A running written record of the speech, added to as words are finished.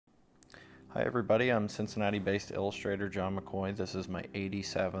Hi everybody, I'm Cincinnati-based illustrator John McCoy. This is my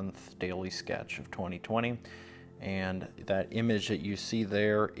 87th daily sketch of 2020, and that image that you see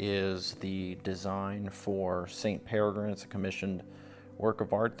there is the design for St. Peregrine. It's a commissioned work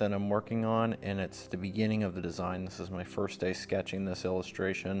of art that I'm working on, and it's the beginning of the design. This is my first day sketching this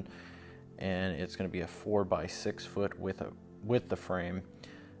illustration, and it's going to be a 4x6 foot with the frame.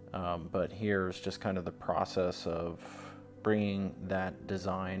 But here's just kind of the process of bringing that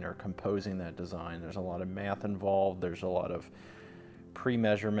design or composing that design. There's a lot of math involved. There's a lot of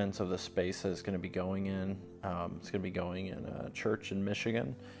pre-measurements of the space that it's going to be going in. It's going to be going in a church in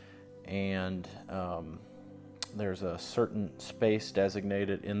Michigan, and there's a certain space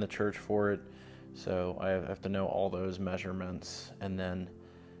designated in the church for it, so I have to know all those measurements, and then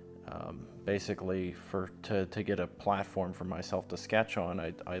basically to get a platform for myself to sketch on,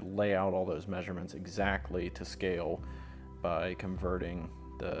 I lay out all those measurements exactly to scale by converting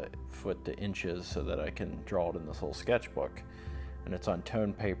the foot to inches so that I can draw it in this little sketchbook. And it's on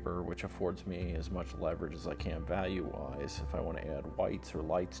tone paper, which affords me as much leverage as I can value-wise. If I want to add whites or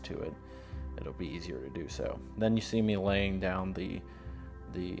lights to it, it'll be easier to do so. Then you see me laying down the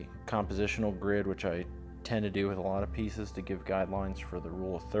compositional grid, which I tend to do with a lot of pieces to give guidelines for the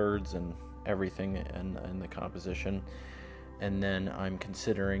rule of thirds and everything in the composition. And then I'm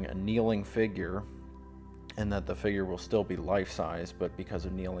considering a kneeling figure, and that the figure will still be life-size, but because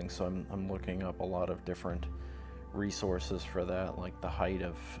of kneeling, so I'm looking up a lot of different resources for that, like the height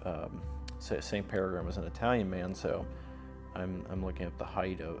of, say St. Peregrine was an Italian man, so I'm looking at the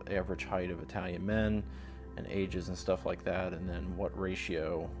average height of Italian men and ages and stuff like that, and then what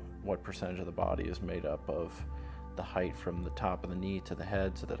percentage of the body is made up of the height from the top of the knee to the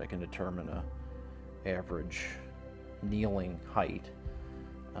head, so that I can determine a average kneeling height.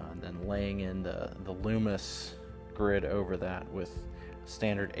 And then laying in the luminous grid over that with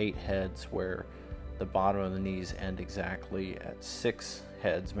standard 8 heads, where the bottom of the knees end exactly at 6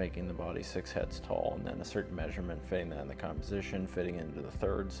 heads, making the body 6 heads tall, and then a certain measurement fitting that in the composition, fitting into the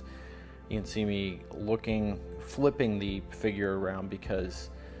thirds. You can see me flipping the figure around because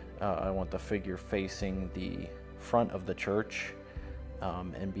I want the figure facing the front of the church,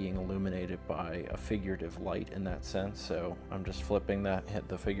 and being illuminated by a figurative light in that sense. So I'm just flipping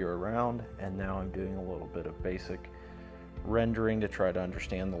the figure around, and now I'm doing a little bit of basic rendering to try to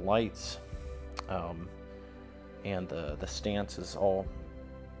understand the lights, and the stance is all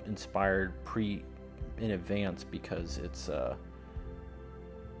inspired in advance because it's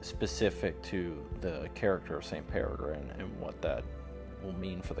specific to the character of St. Peregrine and what that will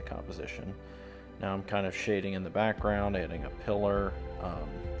mean for the composition. Now I'm kind of shading in the background, adding a pillar,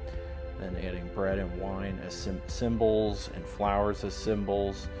 then adding bread and wine as symbols and flowers as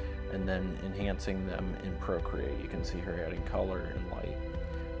symbols, and then enhancing them in Procreate. You can see here adding color and light.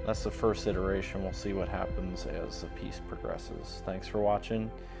 That's the first iteration. We'll see what happens as the piece progresses. Thanks for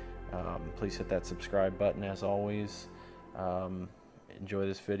watching. Please hit that subscribe button as always. Enjoy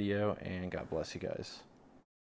this video, and God bless you guys.